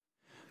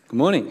Good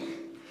morning.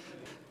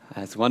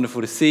 It's wonderful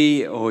to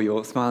see all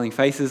your smiling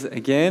faces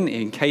again.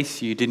 In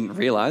case you didn't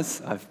realise,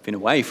 I've been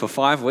away for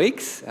 5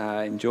 weeks,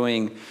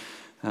 enjoying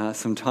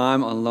some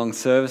time on long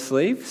service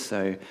leave.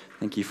 So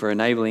thank you for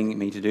enabling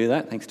me to do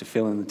that. Thanks to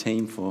Phil and the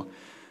team for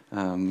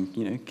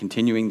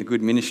continuing the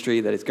good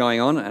ministry that is going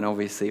on, and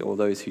obviously all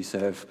those who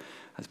serve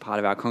as part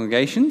of our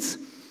congregations.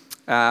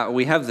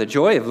 We have the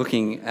joy of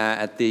looking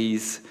at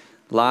these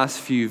last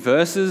few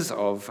verses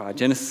of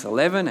Genesis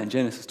 11 and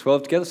Genesis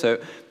 12 together. So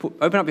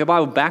open up your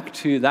Bible back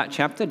to that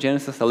chapter,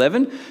 Genesis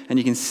 11, and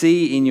you can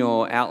see in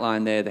your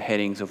outline there the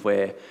headings of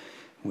where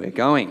we're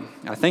going.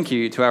 Thank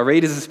you to our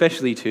readers,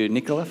 especially to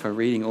Nicola, for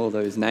reading all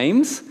those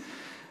names.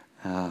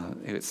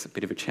 It was a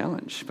bit of a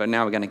challenge, but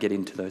now we're going to get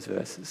into those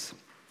verses.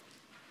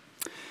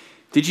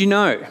 Did you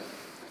know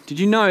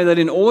that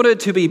in order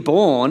to be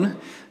born,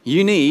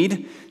 you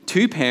need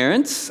 2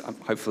 parents?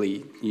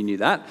 Hopefully you knew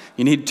that.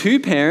 You need 2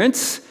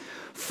 parents,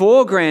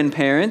 4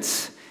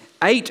 grandparents,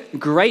 8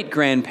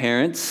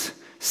 great-grandparents,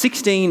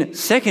 16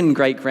 second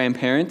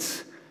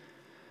great-grandparents,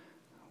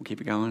 we'll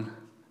keep it going,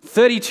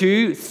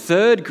 32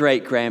 third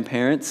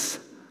great-grandparents,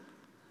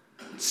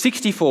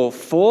 64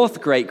 fourth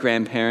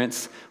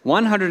great-grandparents,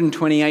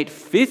 128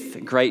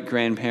 fifth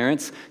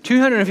great-grandparents,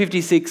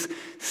 256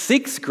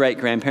 sixth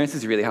great-grandparents,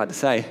 this is really hard to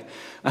say,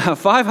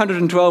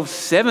 512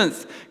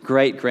 seventh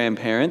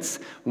great-grandparents,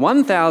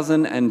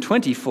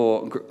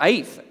 1,024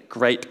 eighth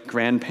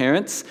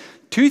great-grandparents,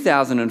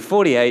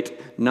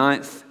 2,048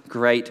 ninth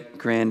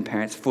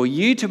great-grandparents. For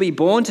you to be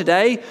born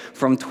today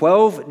from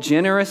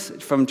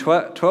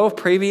 12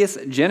 previous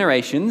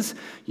generations,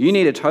 you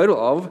need a total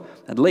of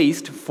at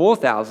least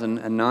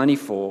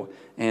 4,094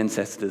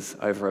 ancestors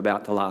over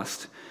about the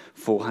last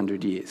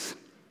 400 years.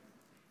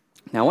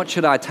 Now, what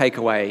should I take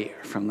away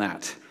from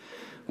that?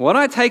 What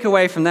I take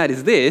away from that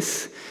is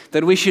this,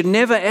 that we should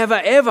never,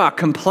 ever, ever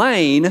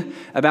complain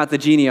about the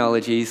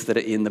genealogies that are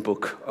in the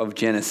book of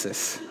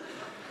Genesis.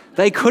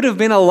 They could have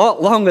been a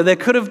lot longer. There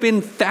could have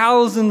been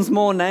thousands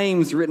more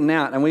names written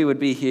out, and we would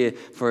be here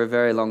for a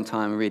very long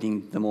time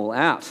reading them all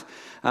out.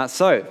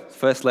 So,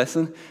 first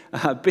lesson,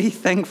 be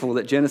thankful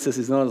that Genesis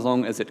is not as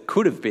long as it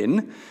could have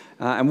been,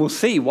 and we'll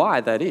see why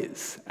that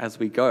is as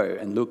we go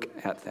and look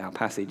at our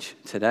passage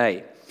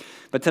today.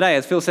 But today,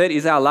 as Phil said,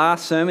 is our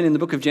last sermon in the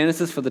book of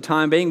Genesis for the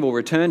time being. We'll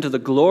return to the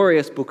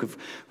glorious book of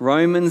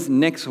Romans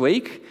next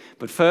week.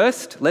 But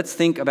first, let's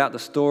think about the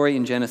story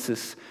in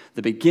Genesis,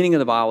 the beginning of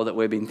the Bible that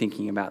we've been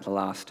thinking about the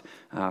last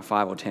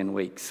 5 or 10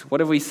 weeks.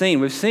 What have we seen?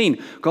 We've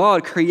seen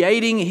God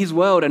creating his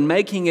world and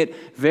making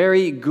it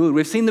very good.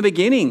 We've seen the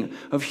beginning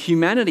of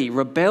humanity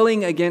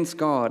rebelling against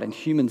God and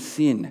human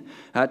sin.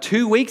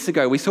 2 weeks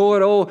ago, we saw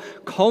it all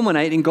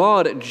culminate in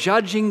God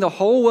judging the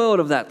whole world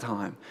of that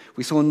time.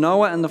 We saw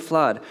Noah and the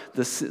flood.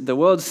 The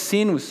world's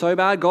sin was so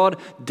bad, God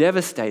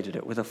devastated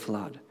it with a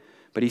flood.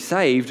 But he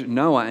saved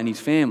Noah and his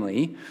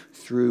family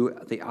through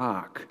the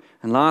ark.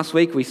 And last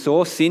week we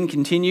saw sin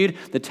continued,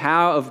 the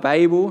Tower of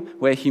Babel,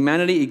 where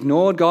humanity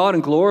ignored God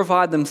and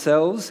glorified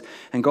themselves,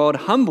 and God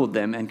humbled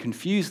them and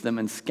confused them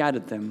and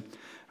scattered them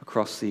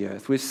across the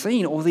earth. We've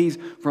seen all these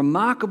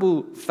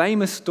remarkable,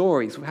 famous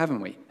stories,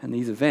 haven't we, and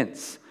these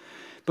events.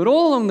 But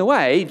all along the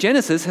way,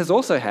 Genesis has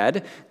also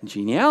had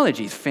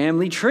genealogies,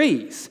 family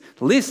trees,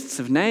 lists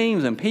of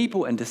names and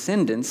people and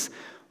descendants.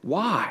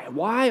 Why?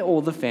 Why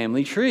all the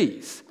family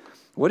trees?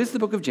 What is the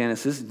book of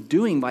Genesis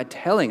doing by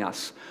telling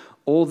us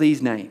all these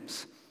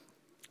names?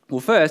 Well,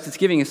 first, it's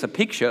giving us a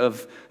picture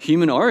of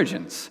human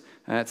origins.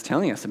 It's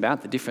telling us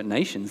about the different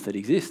nations that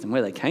exist and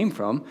where they came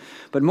from.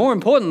 But more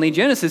importantly,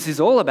 Genesis is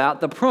all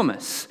about the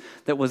promise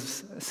that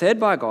was said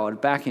by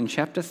God back in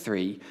chapter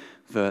 3,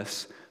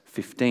 verse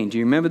 15. Do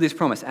you remember this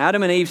promise?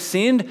 Adam and Eve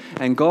sinned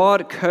and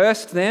God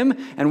cursed them.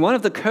 And one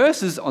of the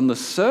curses on the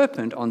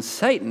serpent, on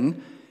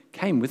Satan,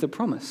 came with a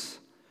promise.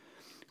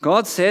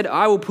 God said,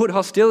 I will put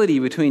hostility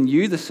between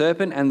you, the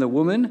serpent, and the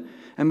woman,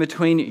 and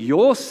between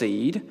your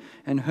seed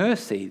and her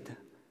seed,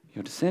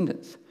 your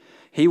descendants.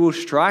 He will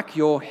strike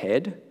your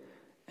head,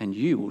 and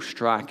you will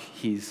strike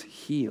his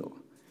heel.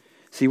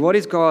 See, what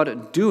is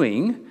God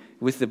doing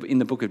in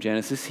the book of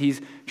Genesis?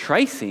 He's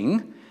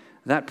tracing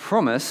that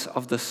promise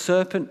of the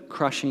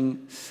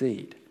serpent-crushing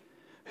seed.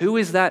 Who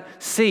is that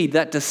seed,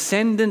 that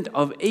descendant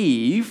of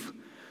Eve,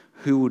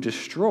 who will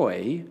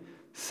destroy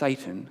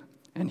Satan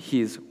and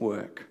his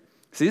work?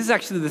 So this is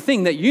actually the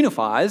thing that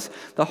unifies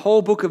the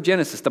whole book of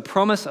Genesis, the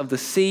promise of the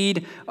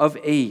seed of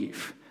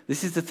Eve.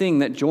 This is the thing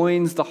that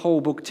joins the whole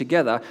book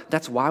together.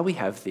 That's why we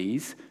have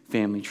these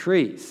family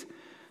trees.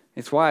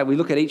 It's why we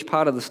look at each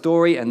part of the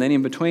story, and then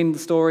in between the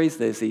stories,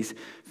 there's these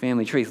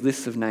family trees,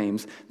 lists of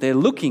names. They're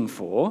looking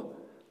for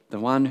the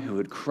one who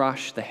would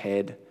crush the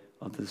head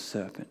of the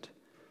serpent,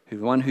 the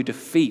one who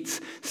defeats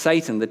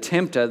Satan, the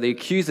tempter, the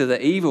accuser,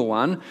 the evil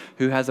one,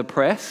 who has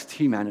oppressed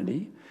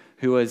humanity,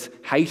 who has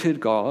hated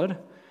God,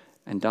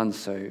 and done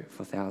so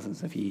for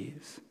thousands of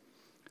years.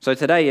 So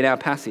today in our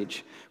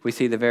passage, we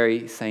see the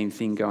very same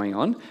thing going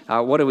on.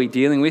 What are we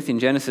dealing with in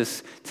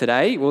Genesis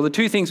today? Well, the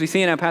two things we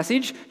see in our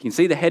passage, you can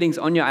see the headings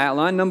on your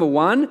outline. Number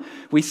one,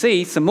 we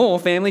see some more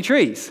family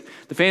trees.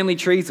 The family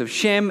trees of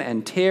Shem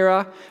and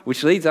Terah,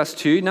 which leads us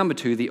to, number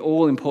two, the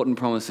all-important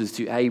promises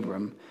to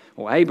Abram,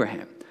 or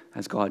Abraham,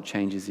 as God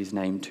changes his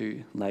name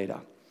to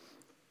later.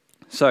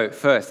 So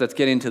first, let's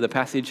get into the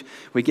passage.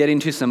 We get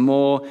into some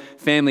more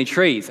family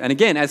trees. And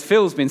again, as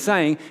Phil's been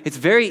saying, it's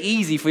very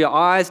easy for your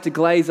eyes to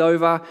glaze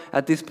over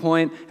at this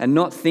point and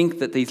not think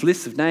that these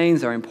lists of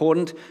names are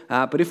important.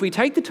 But if we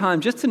take the time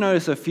just to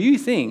notice a few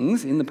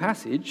things in the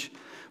passage,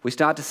 we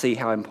start to see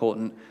how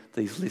important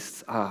these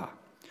lists are.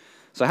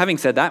 So having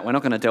said that, we're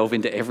not going to delve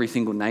into every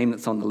single name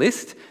that's on the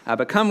list.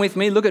 But come with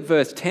me, look at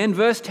verse 10.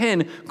 Verse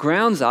 10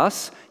 grounds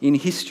us in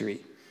history.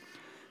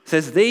 It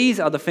says, these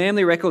are the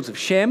family records of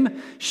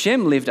Shem.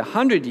 Shem lived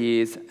 100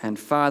 years and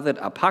fathered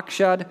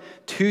Arpachshad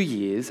 2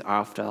 years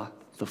after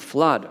the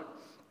flood.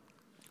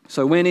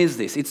 So when is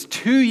this? It's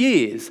 2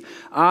 years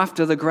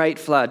after the great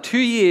flood, 2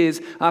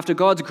 years after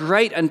God's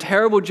great and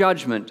terrible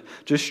judgment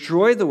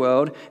destroyed the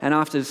world, and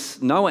after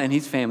Noah and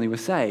his family were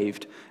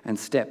saved and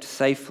stepped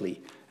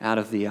safely out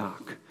of the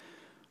ark.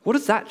 What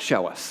does that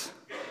show us?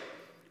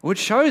 Well, it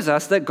shows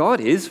us that God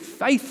is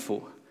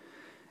faithful.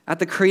 At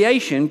the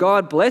creation,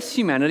 God blessed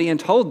humanity and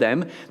told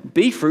them,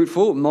 be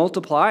fruitful,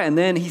 multiply. And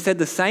then he said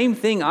the same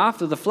thing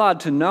after the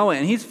flood to Noah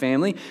and his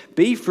family,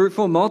 be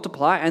fruitful,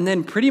 multiply. And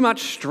then pretty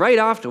much straight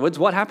afterwards,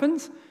 what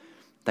happens?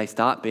 They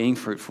start being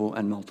fruitful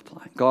and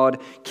multiplying. God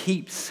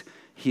keeps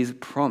his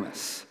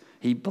promise.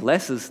 He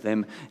blesses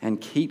them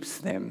and keeps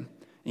them,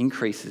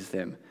 increases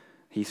them.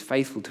 He's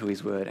faithful to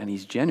his word and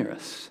he's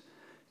generous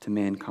to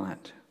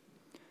mankind.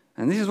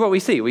 And this is what we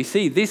see. We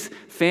see this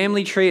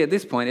family tree at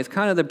this point is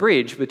kind of the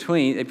bridge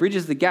between, it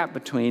bridges the gap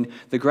between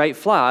the great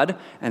flood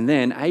and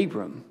then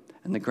Abram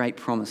and the great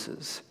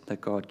promises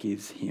that God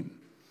gives him.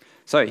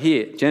 So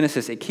here,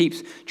 Genesis, it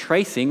keeps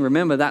tracing,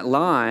 remember that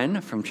line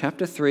from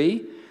chapter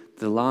 3,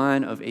 the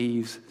line of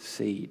Eve's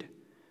seed.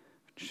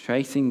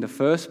 Tracing the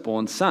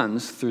firstborn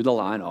sons through the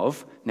line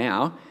of,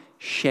 now,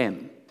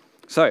 Shem.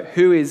 So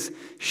who is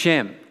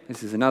Shem?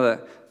 This is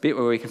another bit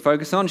where we can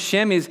focus on.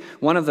 Shem is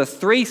one of the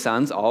 3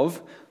 sons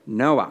of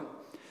Noah.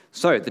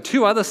 So the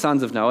 2 other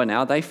sons of Noah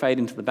now, they fade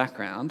into the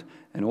background,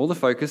 and all the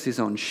focus is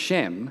on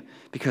Shem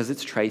because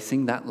it's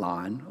tracing that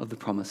line of the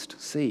promised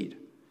seed.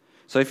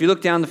 So if you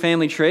look down the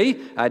family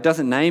tree, it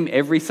doesn't name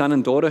every son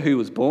and daughter who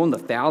was born, the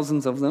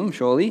thousands of them,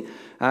 surely.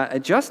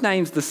 It just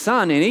names the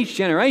son in each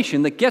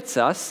generation that gets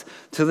us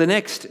to the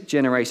next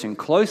generation,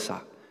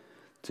 closer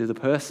to the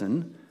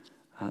person,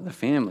 the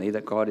family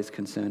that God is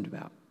concerned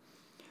about.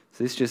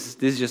 So this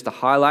is just the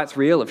highlights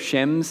reel of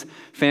Shem's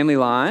family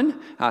line.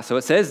 So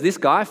it says this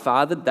guy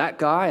fathered that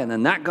guy, and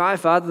then that guy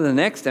fathered the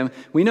next, and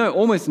we know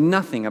almost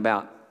nothing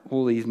about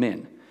all these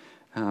men.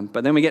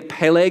 But then we get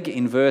Peleg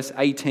in verse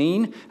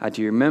 18.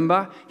 Do you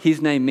remember? His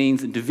name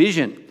means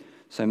division.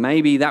 So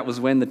maybe that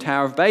was when the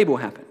Tower of Babel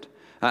happened.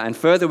 And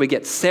further we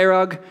get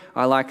Serug.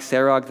 I like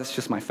Serug. That's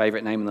just my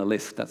favorite name on the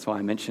list. That's why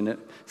I mentioned it.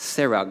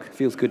 Serug.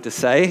 Feels good to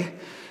say.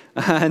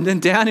 And then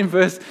down in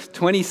verse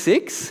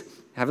 26...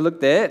 have a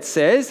look there. It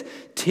says,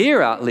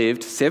 Terah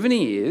lived 70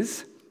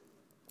 years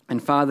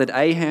and fathered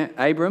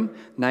Abram,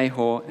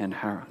 Nahor, and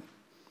Haran.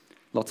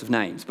 Lots of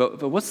names.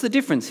 But what's the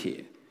difference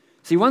here?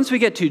 See, once we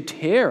get to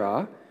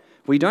Terah,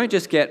 we don't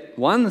just get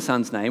one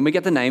son's name, we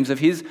get the names of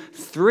his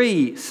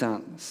 3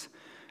 sons.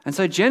 And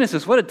so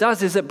Genesis, what it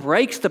does is it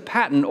breaks the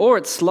pattern or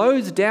it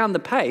slows down the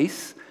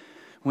pace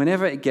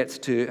whenever it gets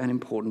to an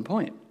important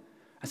point.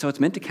 And so it's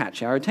meant to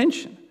catch our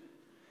attention.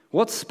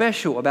 What's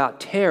special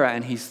about Terah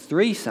and his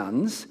 3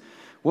 sons?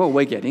 Well,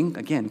 we're getting,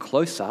 again,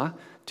 closer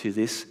to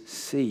this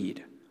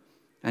seed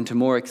and to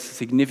more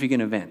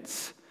significant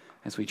events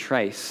as we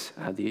trace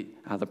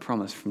the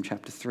promise from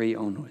chapter 3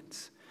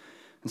 onwards.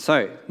 And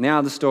so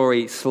now the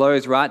story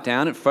slows right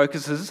down. It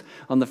focuses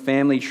on the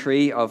family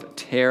tree of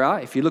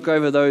Terah. If you look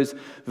over those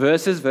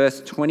verses, verse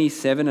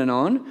 27 and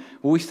on,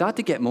 well, we start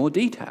to get more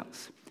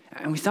details.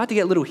 And we start to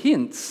get little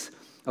hints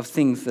of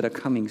things that are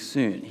coming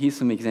soon. Here's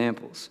some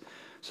examples.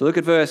 So look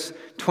at verse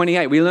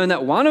 28. We learn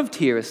that one of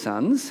Terah's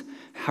sons,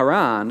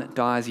 Haran,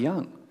 dies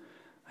young.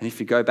 And if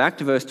you go back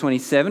to verse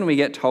 27, we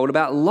get told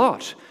about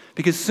Lot,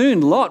 because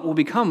soon Lot will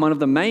become one of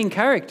the main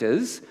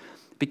characters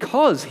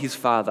because his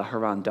father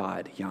Haran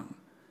died young.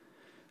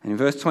 And in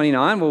verse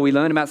 29, well, we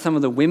learn about some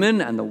of the women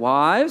and the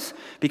wives,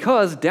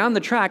 because down the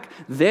track,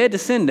 their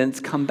descendants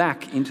come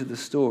back into the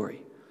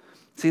story.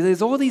 See,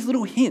 there's all these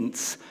little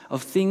hints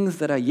of things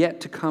that are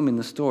yet to come in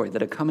the story,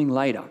 that are coming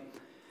later.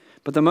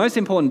 But the most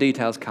important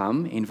details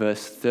come in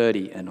verse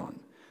 30 and on.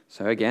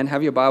 So again,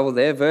 have your Bible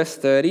there, verse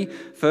 30.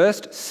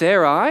 First,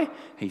 Sarai,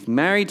 she's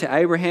married to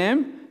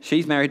Abraham.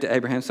 She's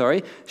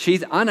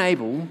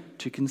unable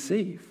to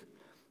conceive.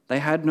 They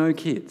had no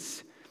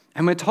kids.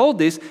 And we're told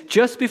this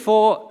just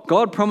before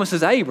God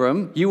promises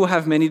Abram, you will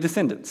have many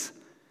descendants.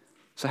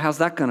 So how's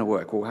that going to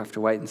work? We'll have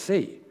to wait and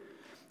see.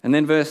 And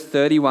then verse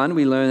 31,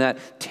 we learn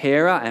that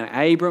Terah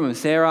and Abram and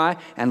Sarai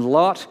and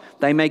Lot,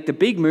 they make the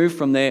big move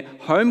from their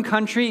home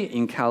country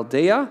in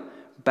Chaldea,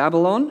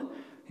 Babylon,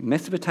 in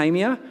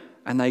Mesopotamia,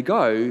 and they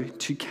go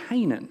to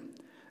Canaan.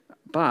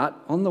 But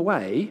on the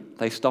way,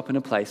 they stop in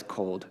a place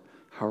called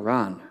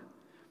Haran.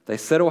 They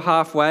settle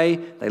halfway,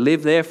 they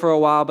live there for a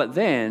while, but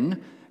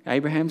then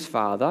Abraham's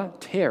father,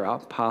 Terah,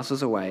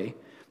 passes away,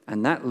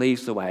 and that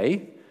leaves the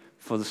way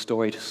for the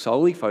story to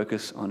solely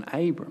focus on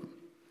Abram.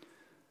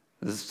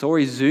 The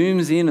story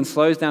zooms in and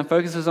slows down,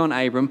 focuses on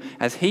Abram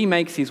as he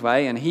makes his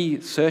way and he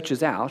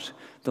searches out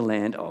the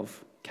land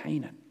of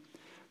Canaan,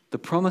 the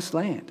promised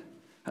land,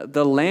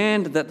 the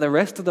land that the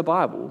rest of the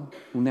Bible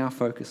will now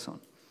focus on.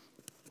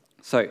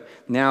 So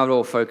now it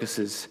all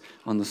focuses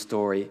on the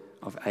story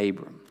of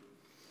Abram.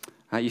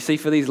 You see,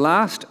 for these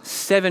last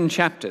 7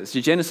 chapters,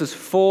 to Genesis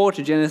 4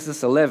 to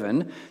Genesis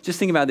 11, just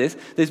think about this,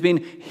 there's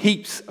been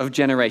heaps of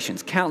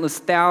generations, countless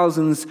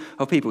thousands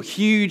of people,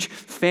 huge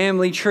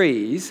family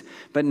trees.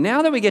 But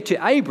now that we get to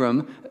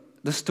Abram,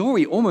 the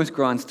story almost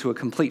grinds to a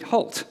complete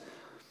halt.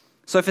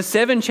 So for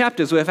 7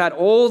 chapters, we've had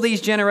all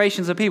these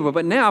generations of people.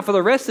 But now, for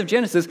the rest of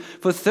Genesis,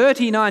 for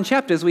 39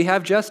 chapters, we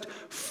have just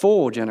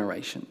 4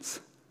 generations.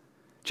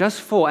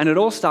 Just 4. And it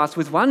all starts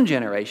with one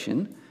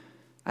generation,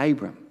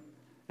 Abram.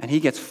 And he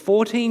gets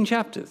 14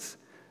 chapters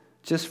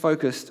just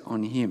focused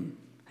on him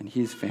and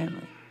his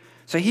family.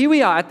 So here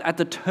we are at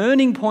the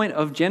turning point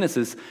of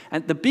Genesis,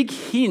 at the big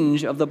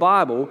hinge of the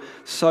Bible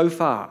so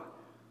far.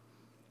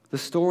 The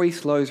story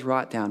slows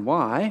right down.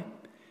 Why?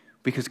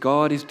 Because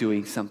God is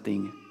doing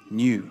something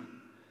new.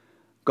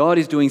 God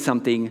is doing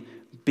something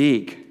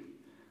big.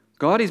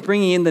 God is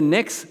bringing in the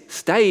next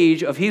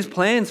stage of his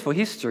plans for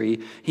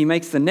history. He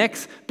makes the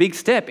next big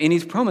step in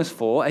his promise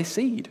for a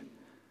seed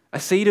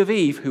of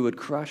Eve who would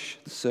crush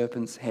the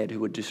serpent's head, who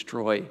would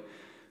destroy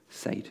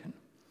Satan.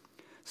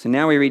 So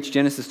now we reach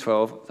Genesis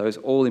 12, those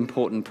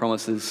all-important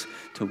promises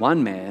to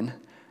one man,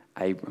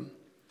 Abram.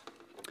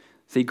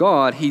 See,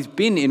 God, he's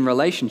been in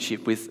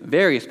relationship with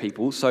various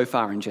people so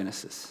far in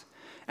Genesis.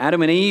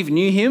 Adam and Eve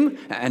knew him,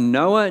 and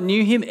Noah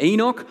knew him.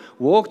 Enoch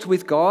walked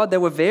with God. There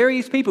were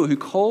various people who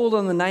called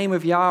on the name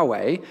of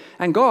Yahweh,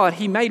 and God,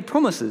 he made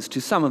promises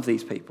to some of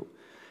these people.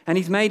 And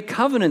he's made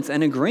covenants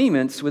and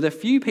agreements with a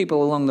few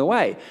people along the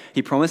way.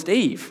 He promised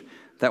Eve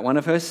that one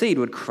of her seed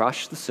would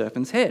crush the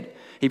serpent's head.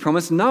 He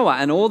promised Noah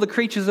and all the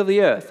creatures of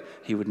the earth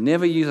he would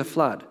never use a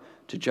flood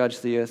to judge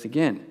the earth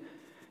again.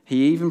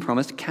 He even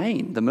promised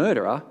Cain, the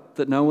murderer,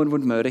 that no one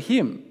would murder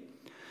him.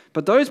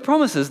 But those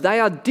promises, they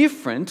are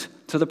different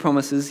to the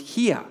promises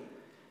here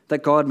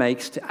that God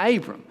makes to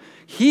Abram.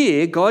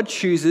 Here, God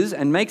chooses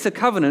and makes a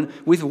covenant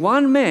with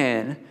one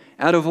man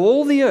out of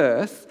all the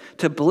earth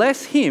to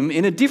bless him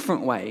in a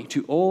different way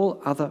to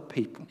all other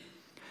people.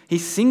 He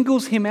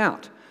singles him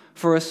out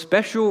for a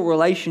special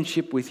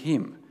relationship with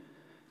him.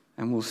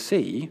 And we'll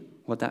see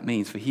what that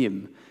means for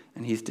him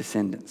and his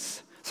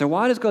descendants. So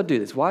why does God do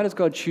this? Why does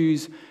God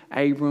choose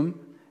Abram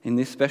in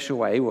this special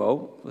way?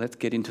 Well, let's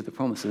get into the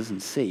promises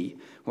and see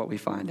what we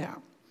find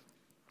out.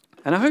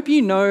 And I hope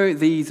you know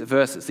these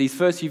verses, these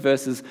first few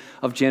verses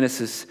of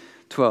Genesis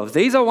 12.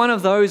 These are one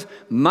of those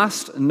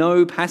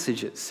must-know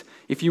passages.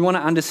 If you want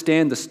to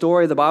understand the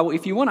story of the Bible,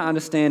 if you want to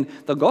understand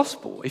the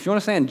gospel, if you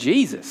want to understand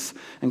Jesus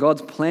and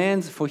God's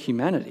plans for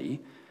humanity,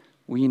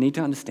 well, you need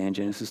to understand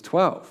Genesis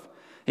 12.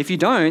 If you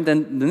don't,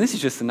 then this is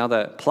just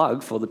another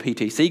plug for the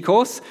PTC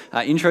course,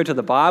 Intro to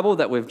the Bible,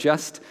 that we've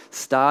just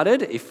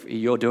started. If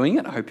you're doing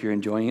it, I hope you're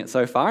enjoying it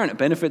so far and it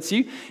benefits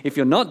you. If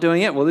you're not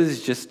doing it, well, this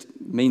is just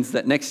means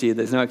that next year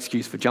there's no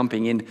excuse for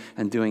jumping in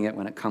and doing it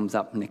when it comes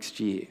up next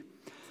year.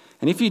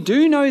 And if you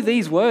do know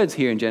these words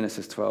here in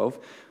Genesis 12,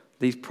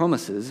 these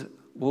promises,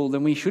 well,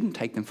 then we shouldn't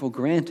take them for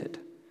granted.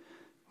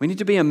 We need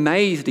to be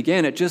amazed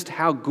again at just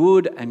how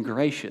good and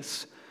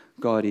gracious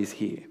God is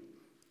here.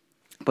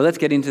 But let's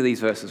get into these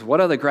verses. What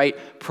are the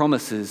great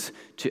promises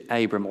to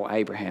Abram, or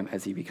Abraham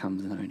as he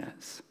becomes known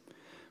as?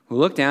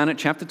 We'll look down at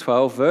chapter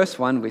 12, verse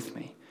 1 with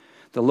me.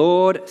 The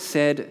Lord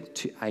said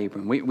to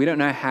Abram. We don't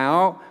know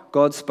how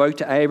God spoke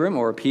to Abram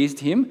or appears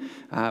to him,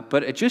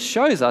 but it just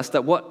shows us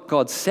that what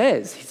God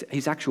says,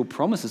 his actual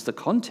promises, the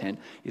content,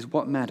 is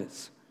what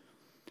matters.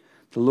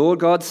 The Lord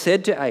God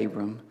said to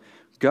Abram,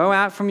 "Go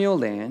out from your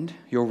land,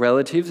 your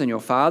relatives and your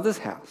father's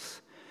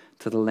house,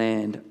 to the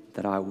land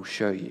that I will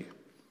show you."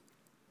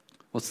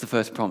 What's the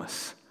first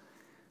promise?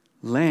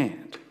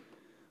 Land.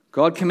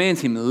 God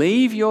commands him,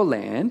 leave your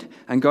land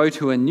and go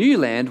to a new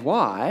land.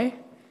 Why?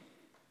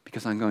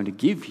 Because I'm going to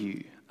give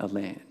you a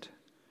land.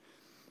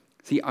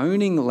 See,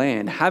 owning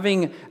land,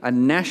 having a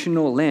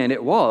national land,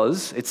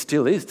 it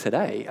still is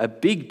today, a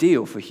big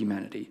deal for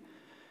humanity.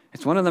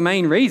 It's one of the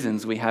main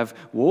reasons we have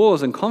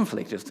wars and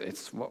conflict.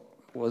 It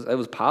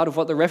was part of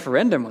what the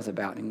referendum was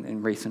about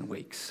in recent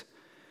weeks.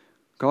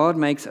 God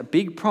makes a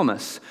big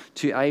promise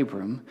to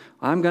Abram,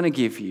 I'm going to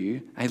give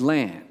you a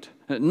land.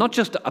 Not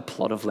just a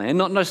plot of land,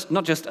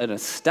 not just an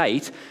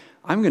estate.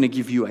 I'm going to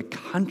give you a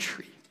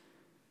country's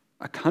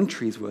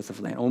worth of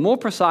land. Or more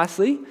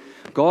precisely,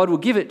 God will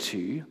give it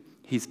to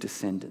his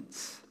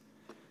descendants.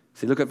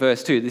 So look at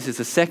verse 2. This is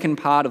the second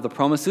part of the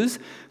promises.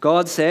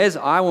 God says,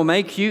 I will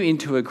make you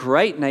into a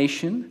great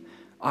nation.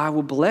 I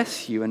will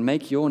bless you and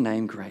make your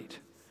name great.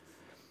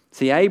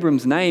 See,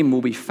 Abram's name will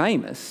be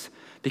famous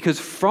because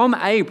from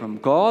Abram,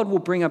 God will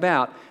bring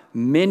about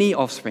many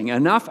offspring,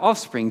 enough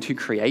offspring to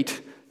create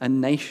a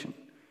nation.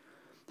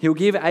 He'll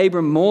give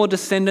Abram more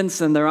descendants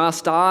than there are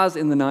stars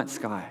in the night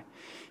sky.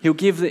 He'll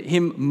give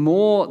him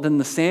more than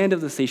the sand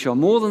of the seashore,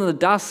 more than the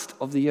dust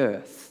of the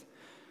earth.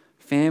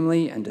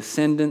 Family and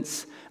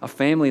descendants, a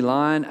family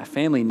line, a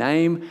family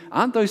name,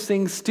 aren't those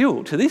things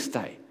still, to this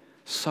day,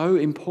 so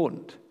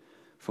important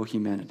for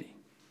humanity?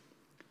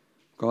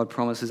 God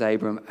promises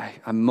Abram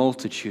a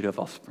multitude of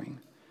offspring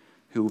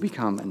who will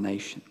become a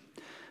nation.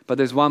 But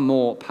there's one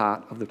more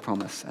part of the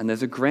promise, and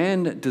there's a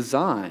grand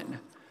design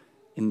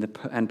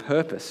and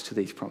purpose to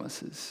these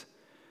promises.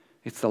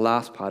 It's the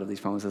last part of these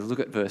promises. Look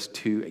at verse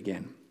 2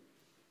 again.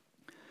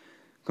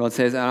 God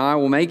says, and I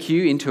will make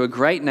you into a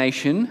great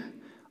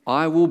nation.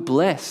 I will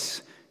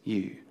bless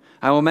you.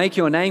 I will make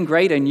your name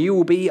great, and you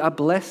will be a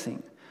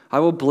blessing. I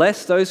will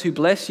bless those who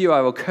bless you. I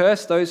will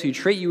curse those who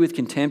treat you with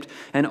contempt,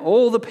 and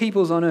all the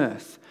peoples on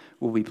earth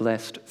will be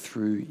blessed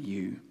through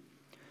you.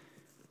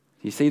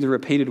 You see the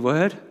repeated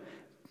word?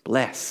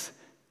 Bless,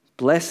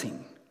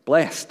 blessing,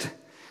 blessed.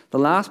 The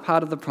last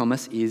part of the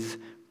promise is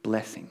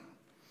blessing.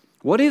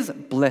 What is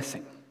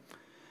blessing?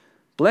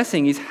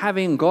 Blessing is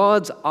having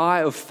God's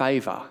eye of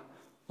favor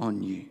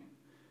on you.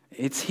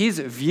 It's his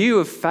view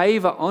of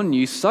favor on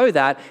you so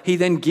that he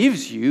then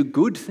gives you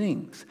good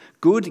things,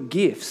 good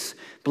gifts,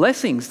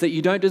 blessings that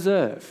you don't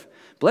deserve,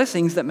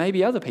 blessings that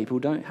maybe other people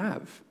don't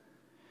have.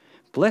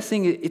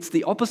 Blessing, it's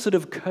the opposite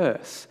of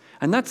curse.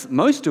 And that's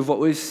most of what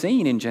we've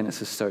seen in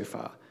Genesis so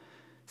far.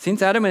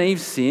 Since Adam and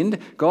Eve sinned,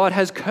 God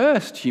has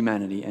cursed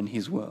humanity and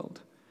his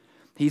world.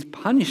 He's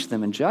punished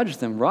them and judged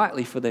them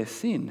rightly for their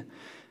sin.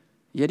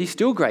 Yet he's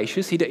still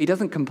gracious. He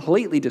doesn't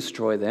completely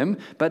destroy them.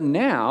 But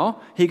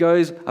now he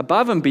goes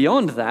above and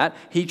beyond that.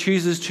 He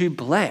chooses to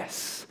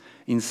bless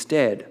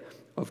instead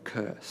of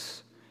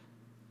curse.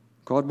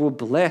 God will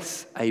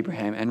bless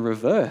Abraham and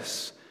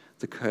reverse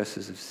the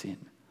curses of sin.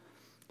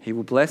 He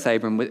will bless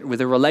Abram with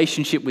a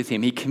relationship with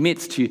him. He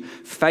commits to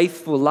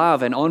faithful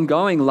love and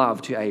ongoing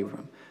love to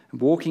Abram.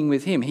 Walking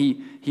with him,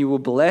 he will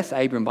bless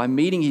Abram by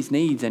meeting his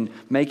needs and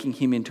making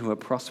him into a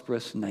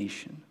prosperous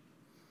nation.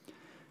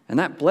 And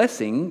that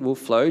blessing will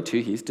flow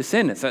to his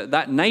descendants. So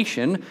that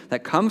nation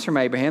that comes from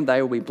Abraham, they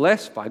will be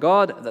blessed by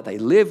God, that they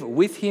live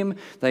with him,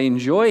 they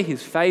enjoy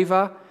his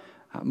favor,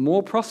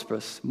 more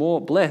prosperous, more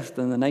blessed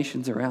than the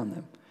nations around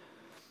them.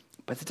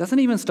 But it doesn't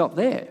even stop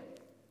there,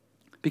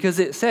 because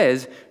it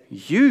says,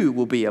 you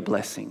will be a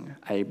blessing,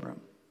 Abram.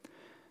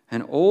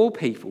 And all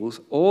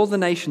peoples, all the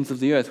nations of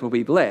the earth will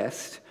be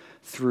blessed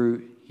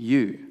through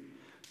you.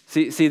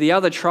 See, the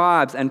other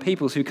tribes and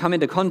peoples who come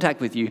into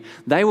contact with you,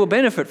 they will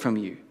benefit from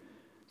you.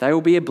 They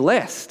will be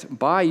blessed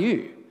by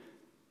you.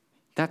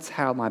 That's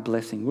how my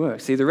blessing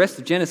works. See, the rest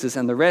of Genesis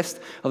and the rest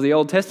of the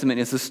Old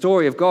Testament is the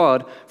story of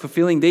God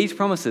fulfilling these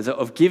promises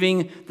of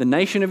giving the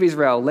nation of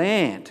Israel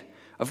land,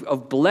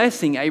 of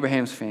blessing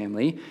Abraham's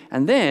family,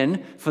 and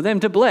then for them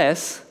to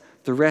bless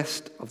the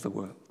rest of the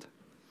world.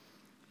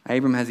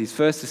 Abram has his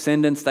first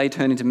descendants. They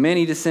turn into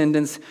many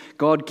descendants.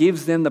 God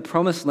gives them the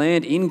promised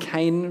land in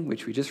Canaan,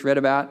 which we just read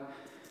about.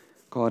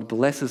 God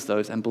blesses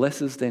those and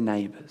blesses their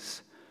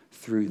neighbors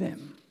through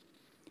them.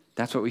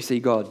 That's what we see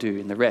God do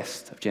in the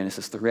rest of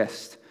Genesis, the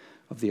rest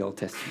of the Old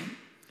Testament.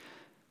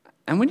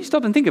 And when you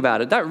stop and think about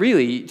it, that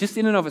really, just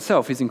in and of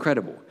itself, is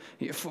incredible.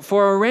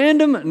 For a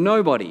random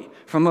nobody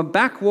from a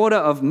backwater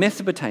of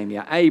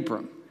Mesopotamia,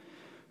 Abram,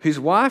 whose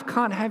wife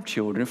can't have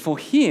children, for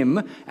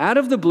him, out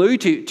of the blue,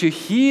 to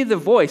hear the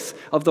voice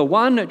of the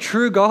one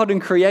true God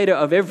and creator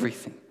of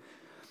everything,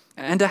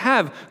 and to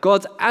have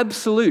God's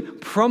absolute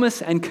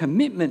promise and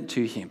commitment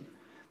to him,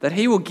 that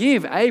he will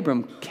give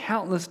Abram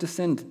countless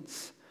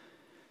descendants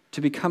to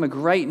become a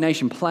great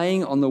nation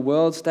playing on the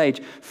world stage,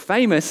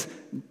 famous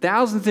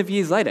thousands of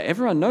years later.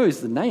 Everyone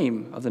knows the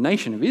name of the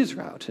nation of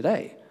Israel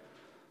today.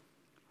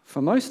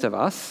 For most of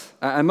us,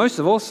 and most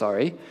of all,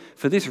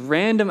 for this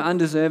random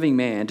undeserving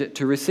man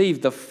to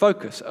receive the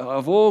focus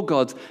of all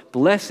God's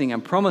blessing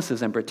and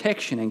promises and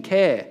protection and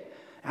care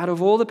out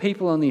of all the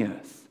people on the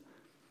earth.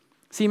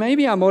 See,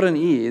 maybe our modern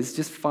ears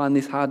just find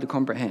this hard to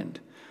comprehend.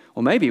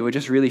 Or maybe we're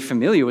just really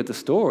familiar with the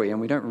story and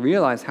we don't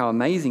realize how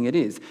amazing it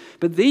is.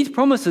 But these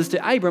promises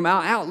to Abram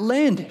are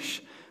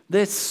outlandish.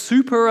 They're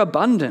super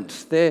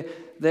abundant.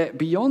 They're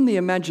beyond the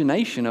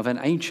imagination of an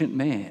ancient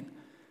man.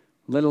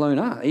 Let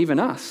alone even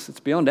us. It's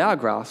beyond our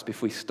grasp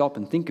if we stop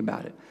and think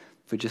about it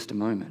for just a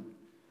moment.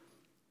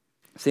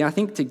 See, I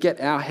think to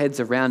get our heads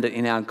around it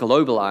in our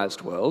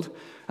globalized world,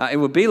 it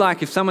would be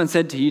like if someone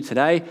said to you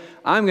today,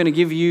 I'm going to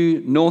give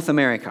you North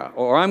America,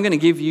 or I'm going to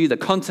give you the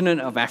continent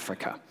of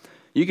Africa.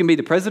 You can be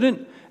the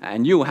president,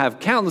 and you'll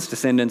have countless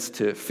descendants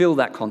to fill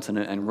that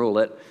continent and rule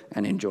it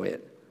and enjoy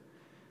it.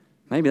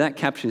 Maybe that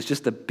captures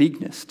just the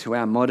bigness to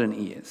our modern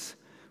ears.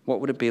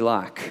 What would it be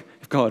like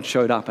if God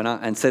showed up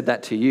and said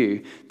that to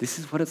you? This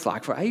is what it's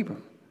like for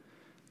Abram.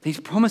 These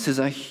promises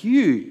are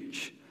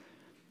huge.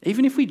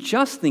 even if we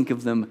just think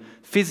of them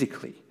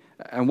physically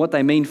and what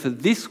they mean for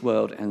this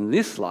world and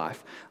this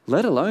life,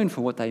 let alone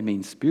for what they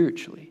mean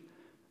spiritually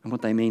and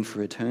what they mean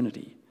for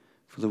eternity,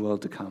 for the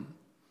world to come.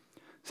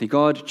 See,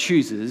 God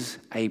chooses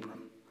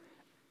Abram,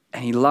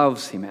 and he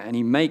loves him, and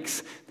he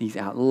makes these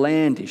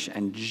outlandish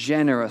and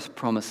generous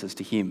promises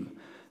to him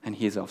and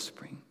his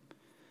offspring.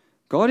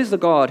 God is the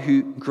God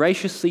who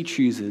graciously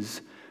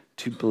chooses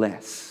to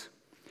bless.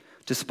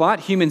 Despite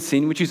human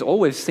sin, which is all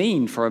we've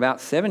seen for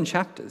about 7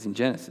 chapters in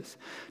Genesis,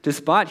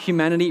 despite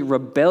humanity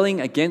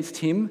rebelling against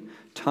him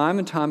time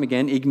and time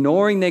again,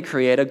 ignoring their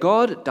creator,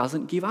 God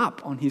doesn't give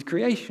up on his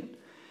creation.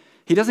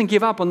 He doesn't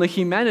give up on the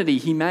humanity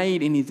he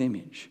made in his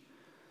image.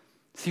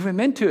 See, we're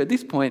meant to, at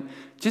this point,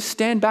 just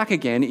stand back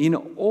again in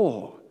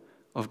awe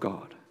of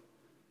God.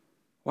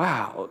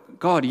 Wow,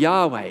 God,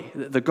 Yahweh,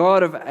 the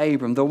God of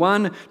Abram, the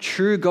one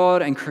true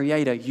God and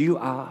creator, you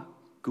are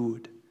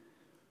good.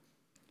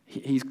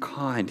 He's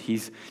kind,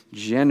 he's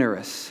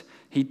generous.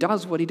 He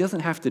does what he doesn't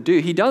have to do.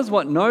 He does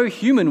what no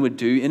human would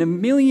do in a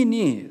million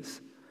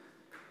years.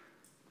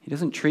 He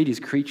doesn't treat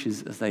his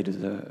creatures as they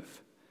deserve.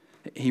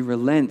 He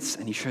relents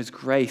and he shows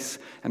grace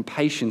and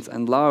patience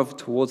and love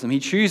towards them. He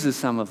chooses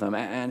some of them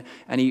and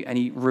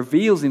he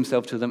reveals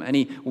himself to them, and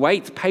he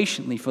waits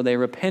patiently for their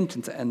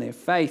repentance and their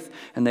faith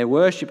and their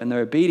worship and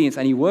their obedience,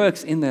 and he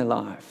works in their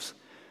lives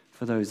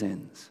for those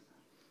ends.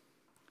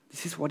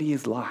 This is what he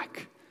is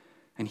like.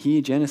 And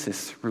here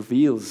Genesis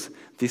reveals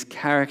this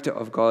character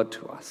of God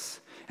to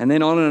us. And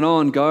then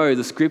on go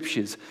the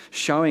scriptures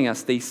showing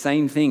us these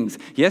same things.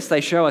 Yes,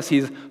 they show us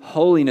his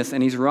holiness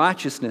and his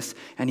righteousness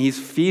and his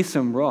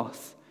fearsome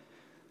wrath,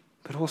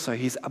 but also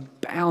his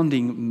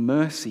abounding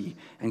mercy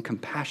and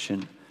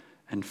compassion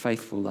and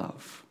faithful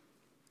love.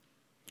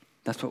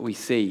 That's what we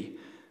see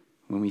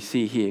when we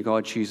see here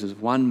God chooses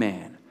one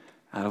man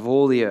out of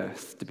all the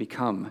earth to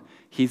become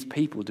his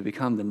people, to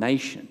become the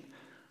nation,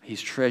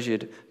 his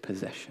treasured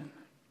possession.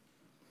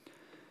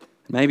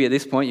 Maybe at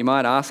this point you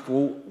might ask,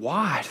 well,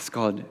 why does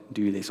God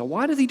do this? Or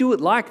why does he do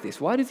it like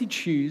this? Why does he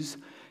choose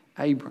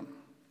Abram?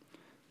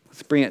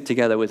 Let's bring it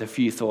together with a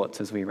few thoughts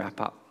as we wrap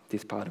up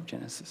this part of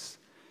Genesis.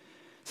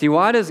 See,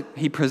 why does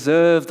he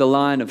preserve the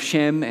line of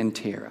Shem and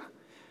Terah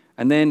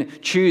and then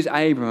choose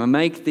Abram and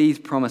make these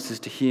promises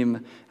to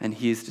him and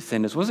his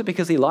descendants? Was it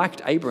because he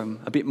liked Abram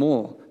a bit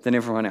more than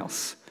everyone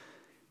else?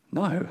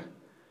 No.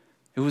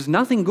 It was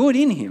nothing good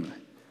in him.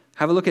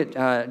 Have a look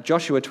at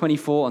Joshua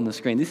 24 on the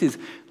screen. This is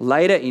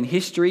later in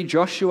history.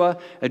 Joshua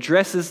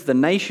addresses the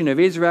nation of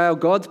Israel,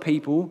 God's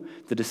people,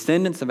 the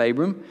descendants of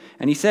Abram.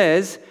 And he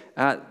says,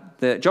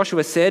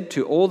 Joshua said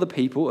to all the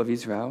people of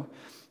Israel,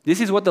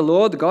 "This is what the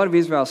Lord, the God of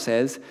Israel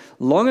says.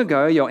 Long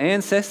ago, your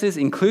ancestors,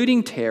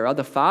 including Terah,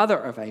 the father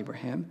of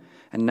Abraham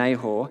and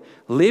Nahor,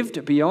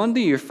 lived beyond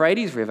the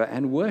Euphrates River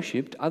and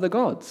worshipped other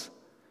gods.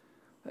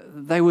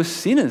 They were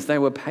sinners. They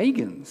were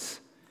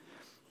pagans.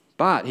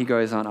 But," he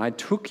goes on, "I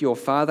took your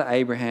father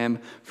Abraham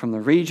from the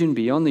region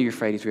beyond the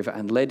Euphrates River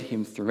and led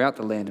him throughout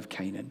the land of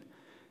Canaan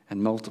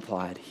and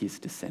multiplied his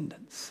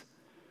descendants."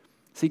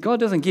 See, God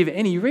doesn't give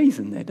any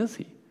reason there, does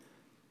he?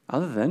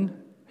 Other than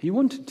he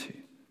wanted to.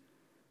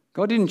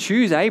 God didn't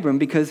choose Abram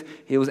because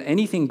there was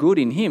anything good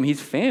in him.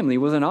 His family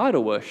was an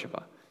idol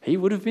worshipper. He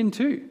would have been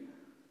too.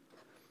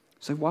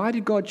 So why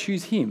did God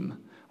choose him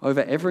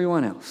over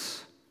everyone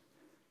else?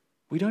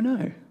 We don't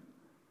know.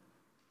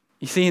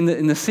 You see,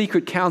 in the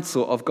secret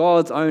counsel of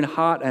God's own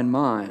heart and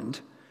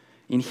mind,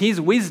 in his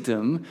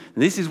wisdom,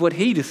 this is what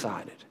he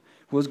decided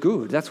was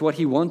good. That's what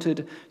he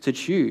wanted to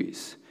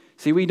choose.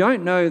 See, we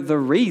don't know the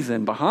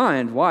reason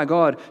behind why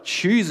God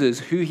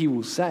chooses who he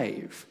will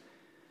save,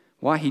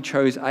 why he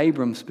chose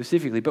Abram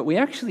specifically, but we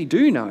actually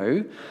do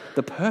know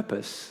the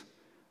purpose,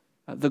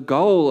 the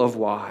goal of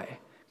why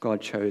God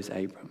chose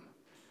Abram.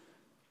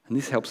 And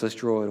this helps us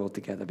draw it all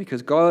together.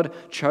 Because God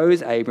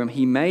chose Abram,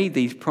 he made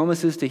these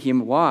promises to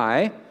him.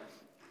 Why?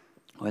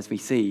 As we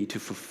see, to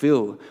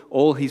fulfill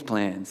all his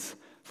plans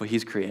for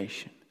his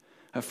creation,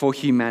 for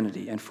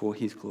humanity and for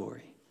his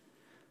glory.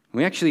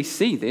 We actually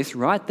see this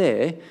right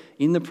there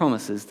in the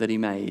promises that he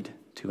made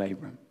to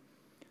Abram.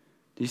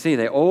 Do you see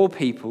there? All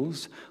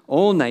peoples,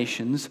 all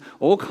nations,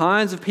 all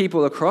kinds of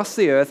people across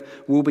the earth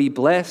will be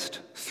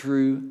blessed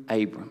through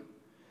Abram.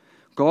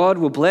 God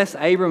will bless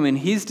Abram and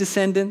his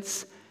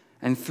descendants,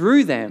 and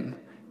through them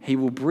he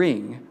will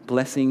bring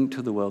blessing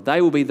to the world.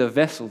 They will be the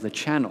vessel, the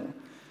channel,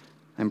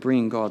 and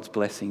bring God's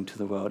blessing to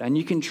the world. And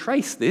you can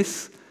trace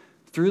this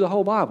through the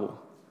whole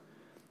Bible.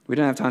 We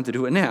don't have time to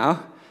do it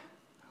now.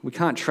 We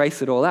can't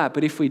trace it all out.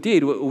 But if we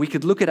did, we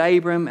could look at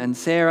Abram and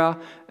Sarah,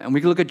 and we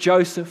could look at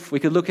Joseph. We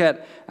could look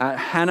at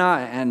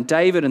Hannah and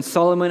David and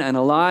Solomon and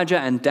Elijah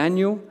and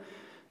Daniel.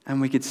 And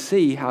we could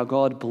see how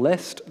God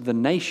blessed the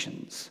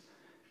nations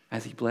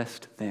as he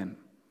blessed them.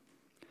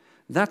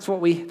 That's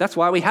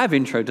why we have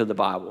Intro to the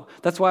Bible.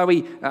 That's why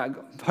we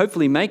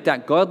hopefully make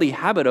that godly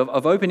habit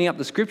of opening up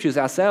the scriptures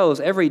ourselves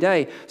every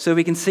day so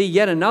we can see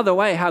yet another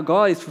way how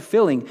God is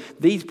fulfilling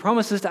these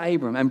promises to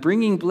Abram and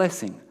bringing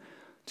blessing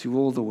to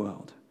all the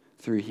world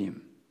through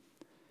him.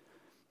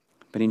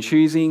 But in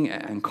choosing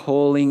and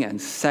calling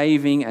and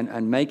saving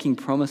and making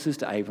promises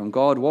to Abram,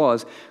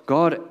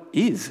 God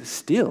is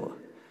still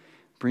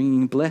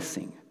bringing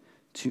blessing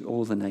to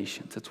all the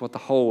nations. That's what the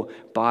whole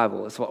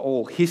Bible, it's what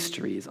all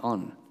history is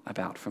on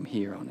about from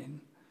here on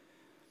in.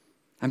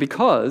 And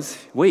because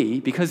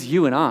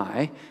you and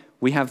I,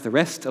 we have the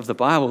rest of the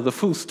Bible, the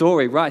full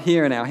story right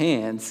here in our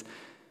hands,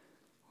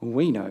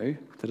 we know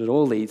that it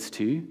all leads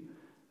to,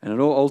 and it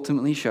all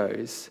ultimately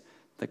shows,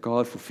 that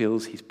God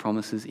fulfills his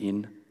promises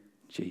in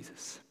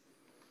Jesus.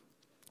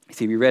 You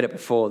see, we read it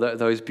before,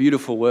 those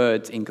beautiful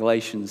words in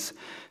Galatians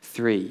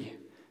 3. You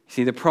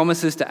see, the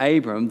promises to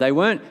Abram, they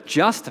weren't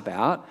just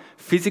about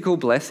physical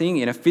blessing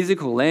in a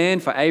physical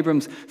land for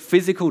Abram's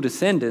physical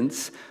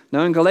descendants.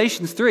 No, in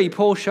Galatians 3,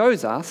 Paul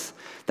shows us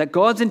that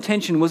God's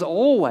intention was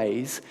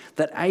always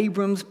that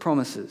Abram's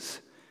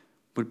promises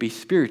would be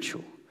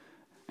spiritual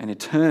and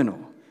eternal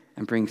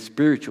and bring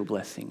spiritual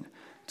blessing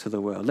to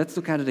the world. Let's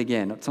look at it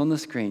again. It's on the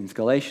screens,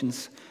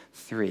 Galatians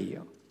 3.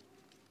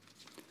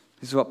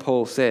 This is what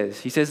Paul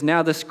says. He says,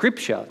 now the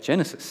scripture,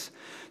 Genesis,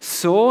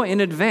 saw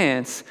in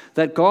advance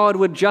that God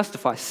would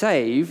justify,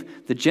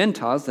 save the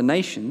Gentiles, the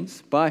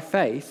nations, by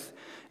faith,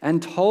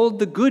 and told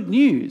the good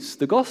news,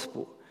 the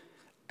gospel,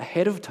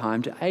 ahead of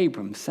time to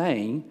Abram,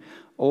 saying,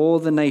 all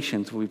the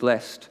nations will be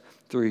blessed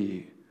through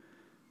you.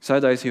 So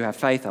those who have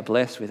faith are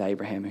blessed with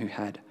Abraham who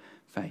had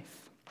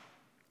faith.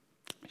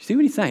 You see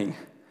what he's saying?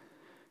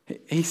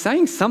 He's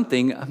saying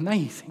something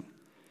amazing.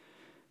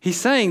 He's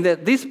saying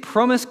that this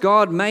promise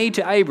God made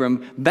to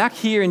Abram back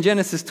here in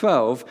Genesis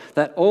 12,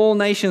 that all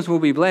nations will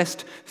be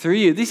blessed through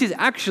you, this is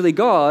actually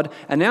God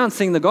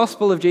announcing the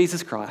gospel of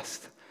Jesus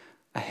Christ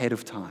ahead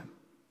of time.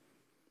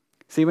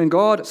 See, when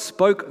God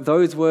spoke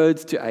those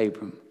words to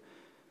Abram,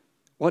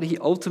 what he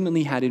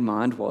ultimately had in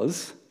mind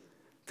was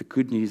the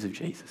good news of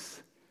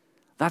Jesus.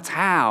 That's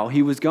how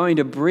he was going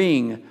to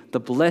bring the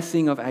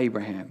blessing of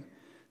Abraham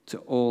to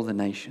all the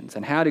nations.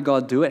 And how did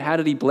God do it? How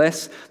did he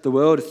bless the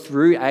world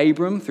through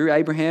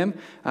Abraham?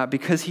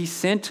 Because he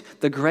sent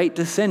the great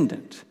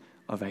descendant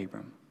of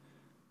Abram,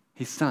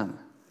 his son,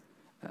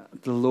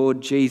 the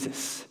Lord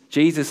Jesus.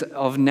 Jesus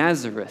of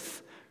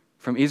Nazareth,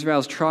 from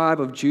Israel's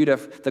tribe of Judah,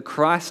 the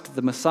Christ,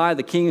 the Messiah,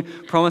 the King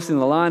promised in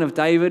the line of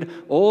David.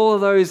 All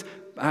of those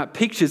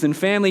pictures and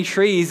family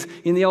trees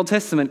in the Old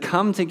Testament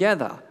come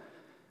together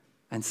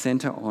and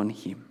center on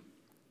him,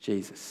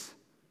 Jesus.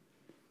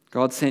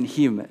 God sent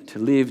him to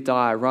live,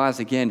 die, rise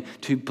again,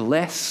 to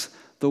bless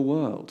the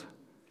world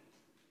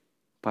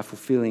by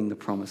fulfilling the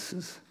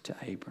promises to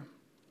Abram.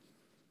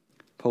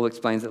 Paul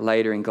explains it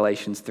later in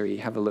Galatians 3.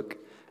 Have a look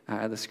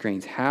at the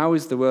screens. How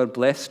is the world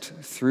blessed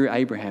through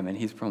Abraham and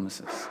his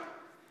promises?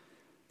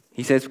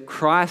 He says,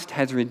 Christ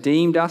has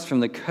redeemed us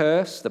from the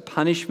curse, the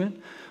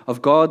punishment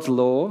of God's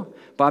law,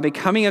 by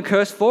becoming a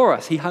curse for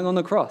us. He hung on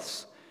the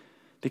cross.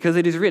 Because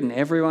it is written,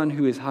 everyone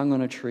who is hung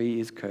on a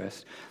tree is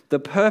cursed. The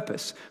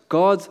purpose,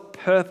 God's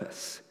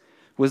purpose,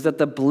 was that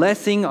the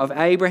blessing of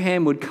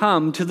Abraham would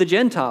come to the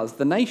Gentiles,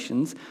 the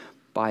nations,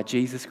 by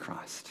Jesus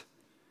Christ,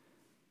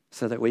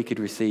 so that we could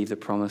receive the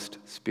promised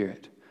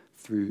Spirit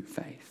through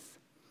faith.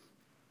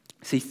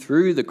 See,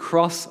 through the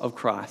cross of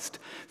Christ,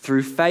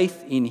 through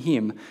faith in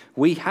him,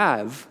 we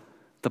have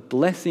the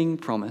blessing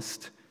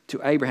promised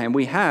to Abraham.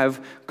 We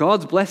have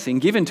God's blessing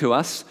given to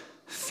us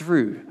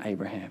through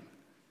Abraham.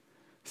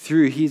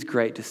 Through his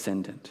great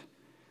descendant,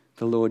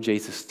 the Lord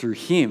Jesus. Through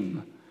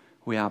him,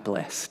 we are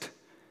blessed,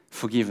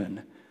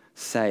 forgiven,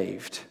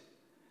 saved,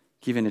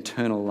 given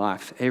eternal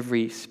life,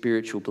 every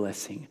spiritual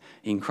blessing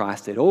in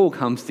Christ. It all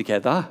comes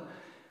together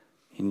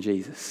in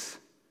Jesus.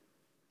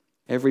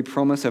 Every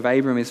promise of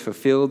Abram is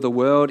fulfilled. The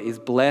world is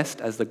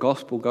blessed as the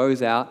gospel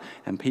goes out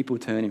and people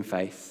turn in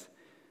faith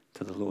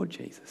to the Lord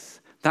Jesus.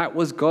 That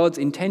was God's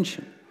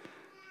intention.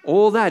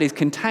 All that is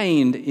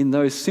contained in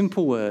those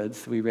simple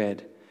words we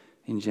read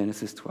in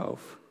Genesis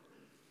 12.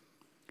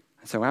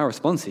 And so our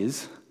response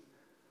is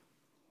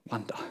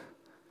wonder,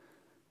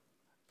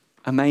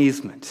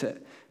 amazement,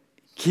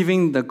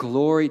 giving the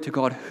glory to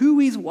God, who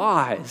is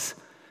wise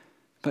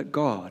but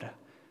God,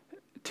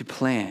 to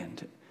plan,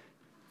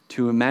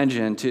 to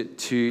imagine,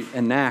 to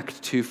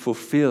enact, to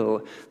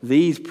fulfill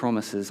these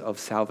promises of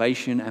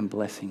salvation and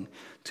blessing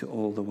to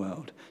all the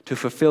world, to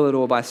fulfill it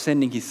all by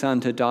sending his son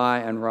to die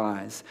and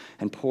rise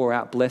and pour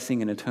out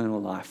blessing and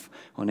eternal life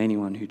on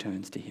anyone who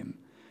turns to him.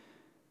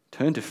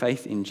 Turn to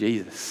faith in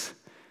Jesus,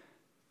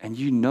 and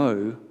you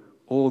know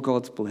all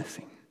God's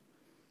blessing.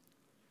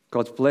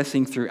 God's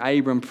blessing through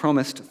Abram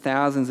promised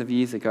thousands of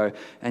years ago,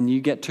 and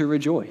you get to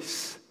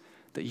rejoice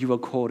that you are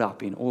caught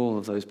up in all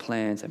of those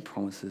plans and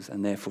promises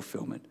and their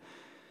fulfillment.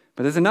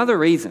 But there's another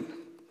reason,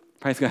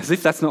 praise God, as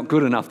if that's not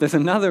good enough, there's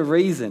another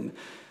reason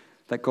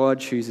that God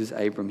chooses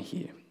Abram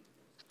here.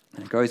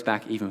 And it goes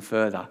back even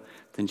further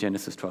than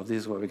Genesis 12. This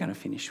is what we're going to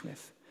finish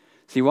with.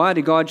 See, why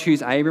did God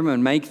choose Abram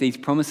and make these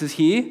promises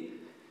here?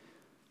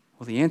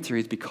 Well, the answer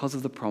is because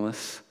of the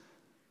promise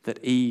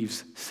that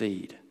Eve's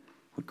seed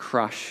would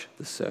crush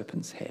the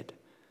serpent's head.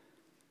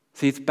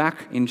 See, it's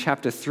back in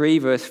chapter 3,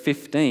 verse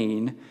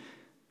 15,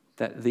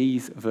 that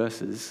these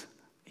verses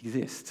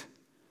exist.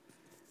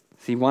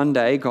 See, one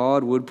day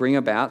God would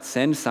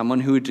send someone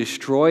who would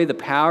destroy the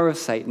power of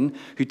Satan,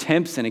 who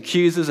tempts and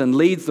accuses and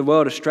leads the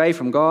world astray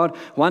from God.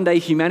 One day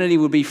humanity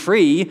would be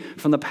free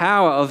from the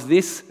power of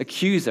this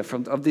accuser,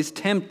 of this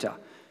tempter,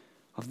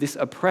 of this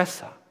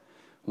oppressor.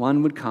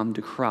 One would come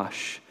to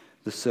crush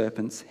the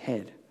serpent's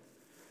head.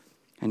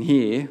 And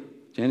here,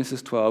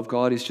 Genesis 12,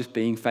 God is just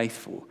being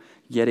faithful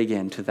yet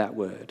again to that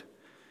word.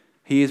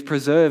 He is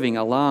preserving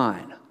a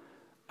line,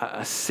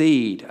 a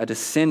seed, a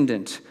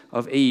descendant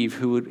of Eve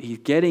he's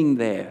getting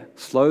there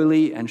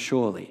slowly and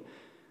surely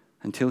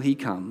until he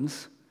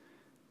comes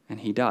and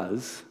he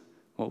does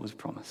what was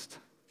promised.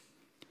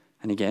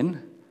 And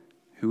again,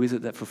 who is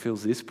it that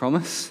fulfills this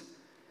promise?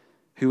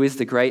 Who is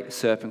the great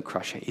serpent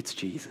crusher? It's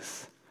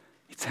Jesus.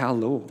 It's our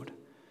Lord.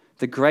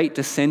 The great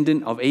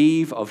descendant of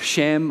Eve, of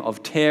Shem,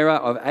 of Terah,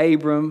 of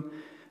Abram,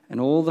 and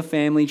all the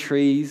family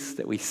trees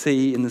that we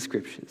see in the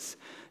scriptures.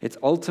 It's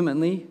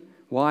ultimately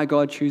why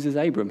God chooses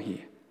Abram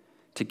here,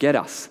 to get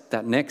us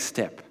that next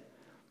step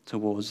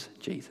towards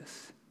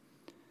Jesus.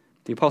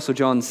 The Apostle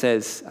John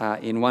says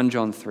in 1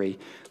 John 3,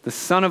 the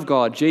Son of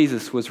God,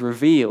 Jesus, was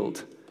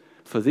revealed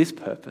for this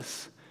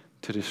purpose,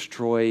 to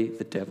destroy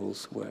the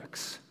devil's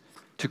works,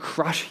 to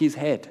crush his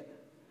head.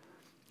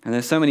 And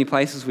there's so many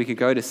places we could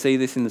go to see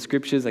this in the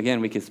scriptures.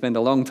 Again, we could spend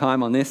a long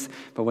time on this,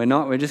 but we're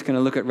not. We're just going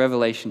to look at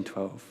Revelation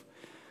 12.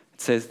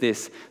 It says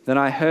this, "Then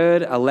I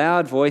heard a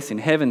loud voice in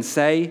heaven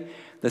say,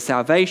 the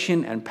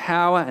salvation and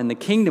power and the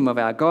kingdom of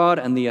our God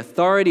and the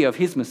authority of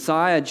his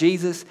Messiah,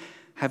 Jesus,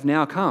 have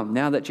now come,"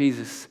 now that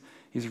Jesus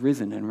is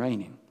risen and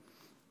reigning.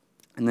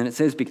 And then it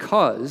says,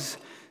 "Because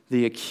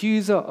the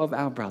accuser of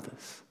our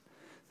brothers,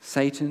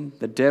 Satan,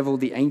 the devil,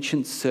 the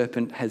ancient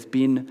serpent, has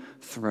been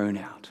thrown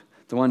out,"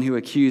 the one who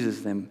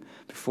accuses them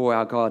before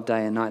our God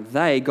day and night.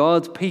 They,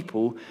 God's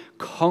people,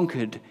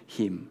 conquered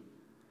him.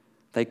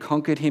 They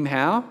conquered him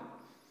how?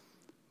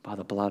 By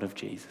the blood of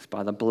Jesus,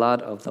 by the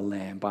blood of the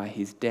Lamb, by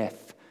his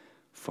death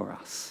for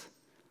us,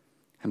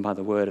 and by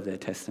the word of their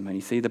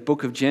testimony. See, the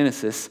book of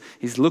Genesis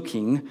is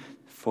looking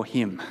for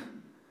him,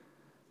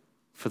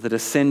 for the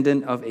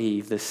descendant of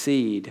Eve, the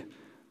seed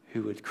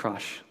who would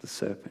crush the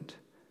serpent.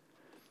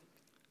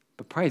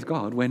 But praise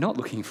God, we're not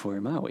looking for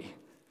him, are we?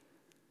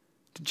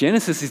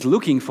 Genesis is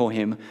looking for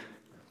him,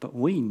 but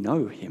we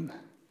know him.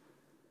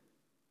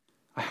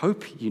 I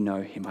hope you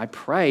know him. I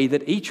pray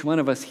that each one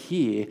of us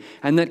here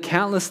and that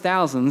countless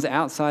thousands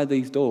outside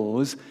these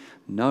doors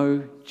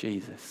know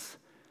Jesus,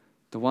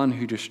 the one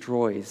who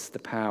destroys the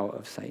power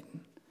of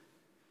Satan,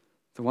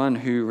 the one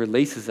who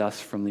releases us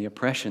from the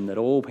oppression that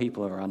all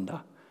people are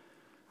under,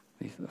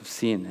 of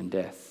sin and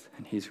death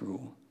and his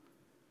rule.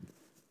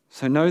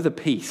 So know the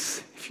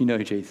peace, if you know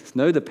Jesus.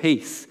 Know the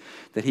peace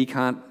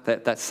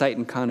that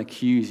Satan can't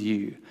accuse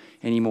you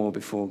anymore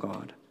before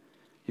God.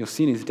 Your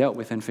sin is dealt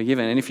with and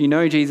forgiven. And if you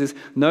know Jesus,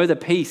 know the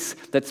peace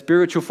that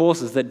spiritual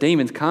forces, that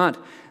demons can't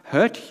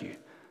hurt you.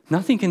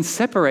 Nothing can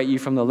separate you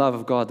from the love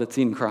of God that's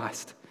in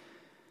Christ.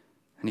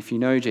 And if you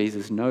know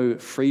Jesus, know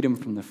freedom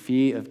from the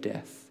fear of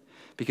death.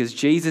 Because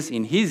Jesus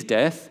in his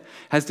death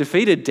has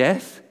defeated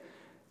death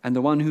and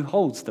the one who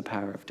holds the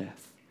power of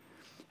death.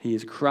 He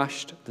has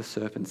crushed the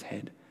serpent's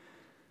head.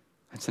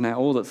 And so now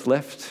all that's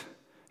left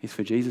is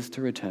for Jesus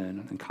to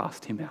return and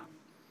cast him out.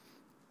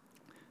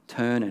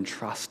 Turn and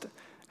trust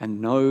and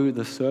know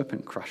the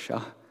serpent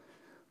crusher,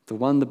 the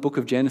one the book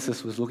of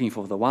Genesis was looking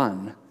for, the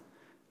one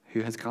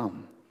who has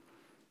come,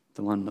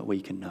 the one that we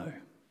can know.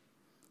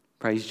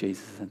 Praise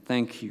Jesus, and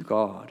thank you,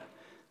 God,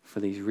 for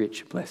these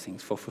rich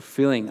blessings, for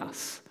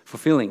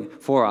fulfilling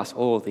for us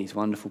all these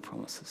wonderful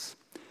promises.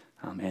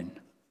 Amen.